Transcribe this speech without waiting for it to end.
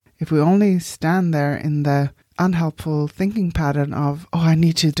If we only stand there in the unhelpful thinking pattern of, oh, I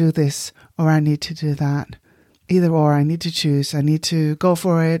need to do this or I need to do that, either or, I need to choose, I need to go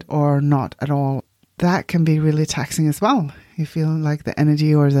for it or not at all, that can be really taxing as well. You feel like the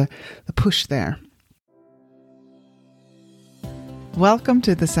energy or the push there. Welcome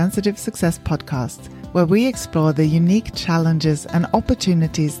to the Sensitive Success Podcast, where we explore the unique challenges and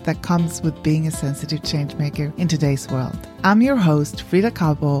opportunities that comes with being a sensitive changemaker in today's world. I'm your host, Frida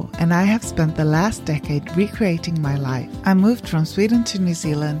Carbo, and I have spent the last decade recreating my life. I moved from Sweden to New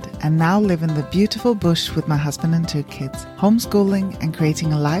Zealand and now live in the beautiful bush with my husband and 2 kids, homeschooling and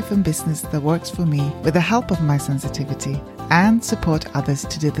creating a life and business that works for me with the help of my sensitivity and support others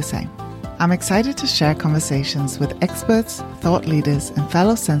to do the same. I'm excited to share conversations with experts, thought leaders, and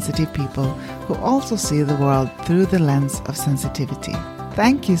fellow sensitive people who also see the world through the lens of sensitivity.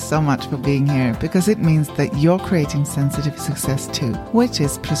 Thank you so much for being here, because it means that you're creating sensitive success too, which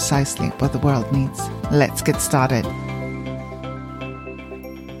is precisely what the world needs. Let's get started.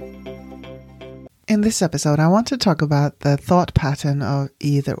 In this episode, I want to talk about the thought pattern of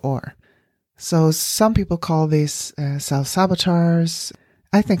either or. So some people call these self-saboteurs.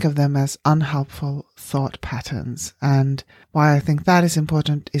 I think of them as unhelpful thought patterns. And why I think that is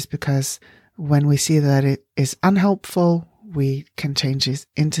important is because when we see that it is unhelpful, we can change it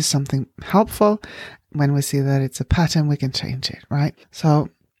into something helpful. When we see that it's a pattern, we can change it, right? So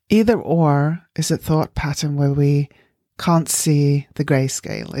either or is a thought pattern where we can't see the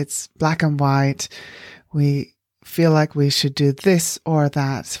grayscale. It's black and white. We feel like we should do this or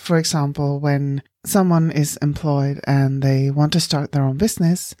that. For example, when someone is employed and they want to start their own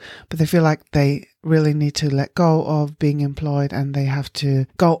business, but they feel like they really need to let go of being employed and they have to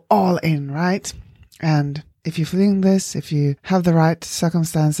go all in, right? And if you're feeling this, if you have the right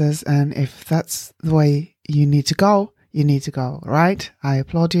circumstances, and if that's the way you need to go, right? I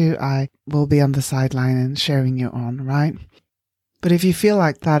applaud you. I will be on the sideline and cheering you on, right? But if you feel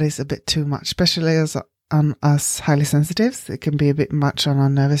like that is a bit too much, especially as on us highly sensitives, it can be a bit much on our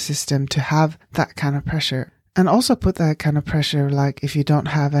nervous system to have that kind of pressure. And also put that kind of pressure, like if you don't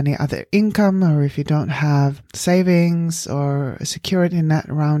have any other income, or if you don't have savings or a security net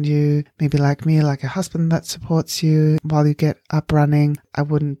around you, maybe like me, like a husband that supports you while you get up running. I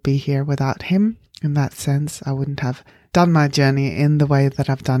wouldn't be here without him. In that sense, I wouldn't have done my journey in the way that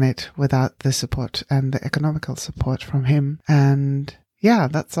I've done it without the support and the economical support from him. And yeah,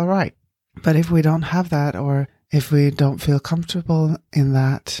 that's all right. But if we don't have that, or if we don't feel comfortable in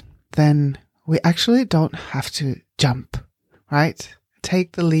that, then we actually don't have to jump, right?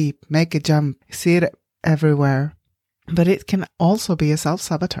 Take the leap, make a jump, see it everywhere. But it can also be a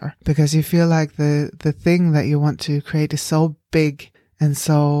self-saboteur, because you feel like the thing that you want to create is so big and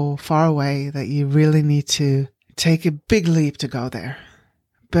so far away that you really need to take a big leap to go there.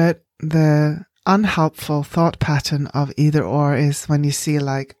 But the unhelpful thought pattern of either or is when you see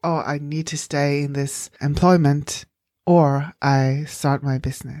like, oh, I need to stay in this employment or I start my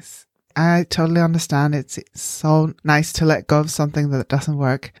business. I totally understand. It's so nice to let go of something that doesn't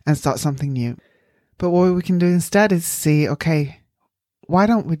work and start something new. But what we can do instead is see, okay, why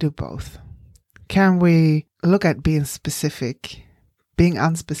don't we do both? Can we look at being specific? Being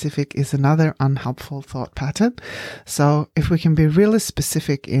unspecific is another unhelpful thought pattern. So if we can be really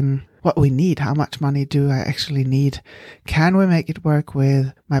specific in what we need, how much money do I actually need? Can we make it work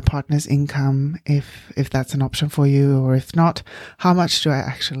with my partner's income if that's an option for you? Or if not, how much do I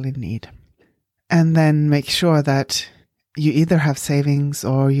actually need? And then make sure that you either have savings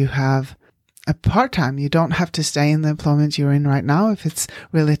or you have a part-time. You don't have to stay in the employment you're in right now if it's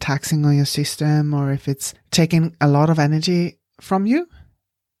really taxing on your system, or if it's taking a lot of energy from you.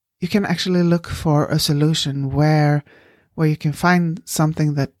 You can actually look for a solution where you can find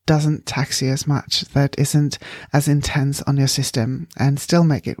something that doesn't tax you as much, that isn't as intense on your system, and still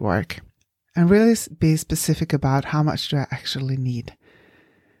make it work. And really be specific about how much do I actually need,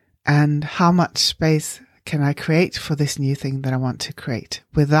 and how much space can I create for this new thing that I want to create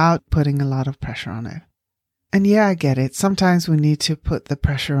without putting a lot of pressure on it. And yeah, I get it. Sometimes we need to put the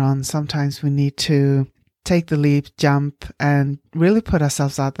pressure on. Sometimes we need to take the leap, jump, and really put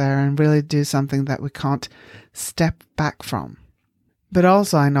ourselves out there and really do something that we can't step back from. But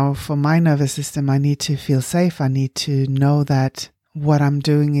also, I know for my nervous system, I need to feel safe. I need to know that what I'm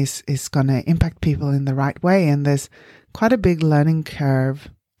doing is going to impact people in the right way. And there's quite a big learning curve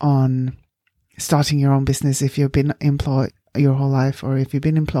on starting your own business if you've been employed your whole life, or if you've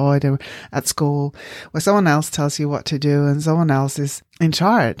been employed or at school where someone else tells you what to do and someone else is in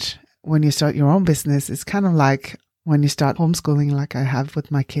charge. When you start your own business, it's kind of like when you start homeschooling, like I have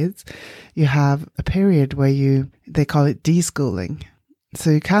with my kids. You have a period where they call it deschooling, So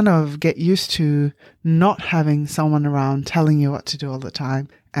you kind of get used to not having someone around telling you what to do all the time.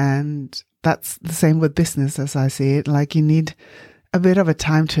 And that's the same with business as I see it. Like you need a bit of a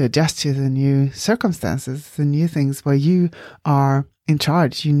time to adjust to the new circumstances, the new things where you are in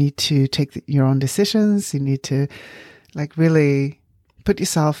charge. You need to take your own decisions. You need to like really put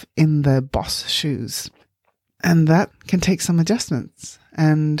yourself in the boss shoes. And that can take some adjustments.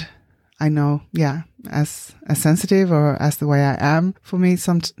 And I know, as sensitive or as the way I am, for me,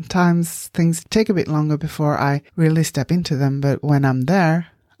 sometimes things take a bit longer before I really step into them. But when I'm there,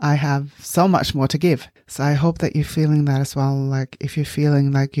 I have so much more to give. So I hope that you're feeling that as well. Like if you're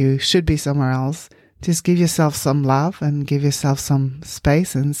feeling like you should be somewhere else, just give yourself some love and give yourself some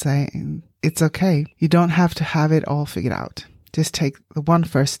space and say, it's okay. You don't have to have it all figured out. Just take the one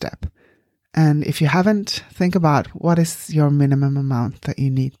first step. And if you haven't, think about what is your minimum amount that you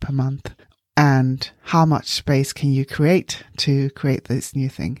need per month and how much space can you create to create this new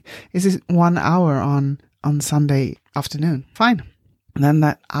thing. Is it 1 hour on Sunday afternoon? Fine. And then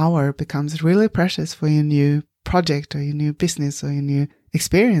that hour becomes really precious for your new project or your new business or your new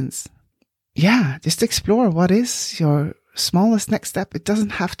experience. Yeah, just explore what is your smallest next step. It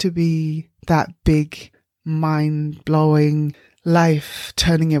doesn't have to be that big, mind-blowing,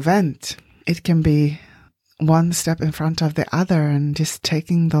 life-turning event. It can be one step in front of the other and just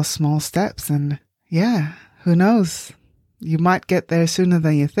taking those small steps. And who knows? You might get there sooner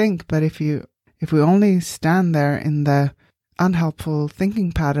than you think. But if we only stand there in the unhelpful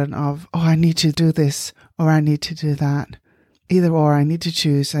thinking pattern of, oh, I need to do this or I need to do that, either or, I need to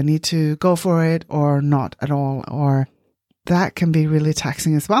choose, I need to go for it or not at all, or that can be really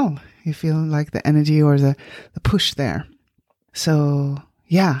taxing as well. You feel like the energy or the push there. So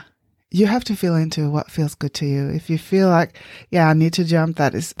you have to feel into what feels good to you. If you feel like, I need to jump,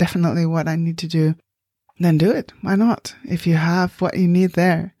 that is definitely what I need to do, then do it. Why not? If you have what you need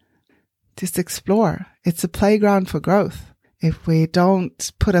there, just explore. It's a playground for growth. If we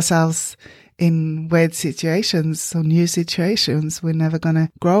don't put ourselves in weird situations or new situations, we're never going to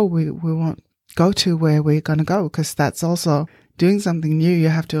grow. We won't go to where we're going to go, because that's also doing something new. You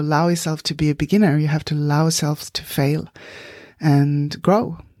have to allow yourself to be a beginner. You have to allow yourself to fail and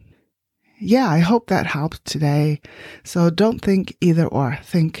grow. I hope that helped today. So don't think either or,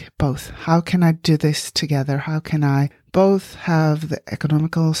 think both. How can I do this together? How can I both have the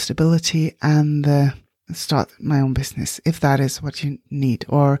economical stability and start my own business, if that is what you need?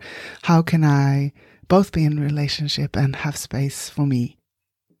 Or how can I both be in a relationship and have space for me?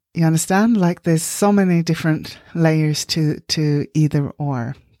 You understand? Like there's so many different layers to either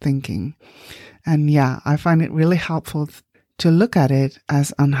or thinking. And I find it really helpful to look at it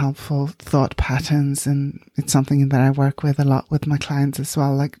as unhelpful thought patterns. And it's something that I work with a lot with my clients as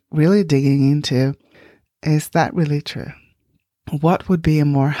well, like really digging into, is that really true? What would be a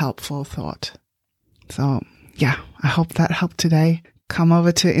more helpful thought? So I hope that helped today. Come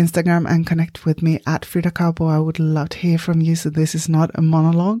over to Instagram and connect with me at Frida Cabo. I would love to hear from you. So this is not a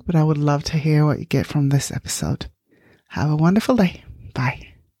monologue, but I would love to hear what you get from this episode. Have a wonderful day. Bye.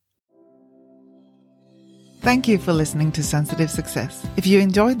 Thank you for listening to Sensitive Success. If you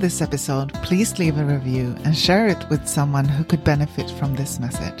enjoyed this episode, please leave a review and share it with someone who could benefit from this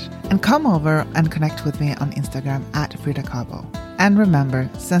message. And come over and connect with me on Instagram at Frida Cabo. And remember,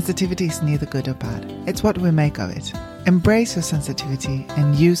 sensitivity is neither good or bad. It's what we make of it. Embrace your sensitivity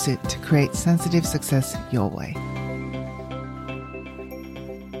and use it to create sensitive success your way.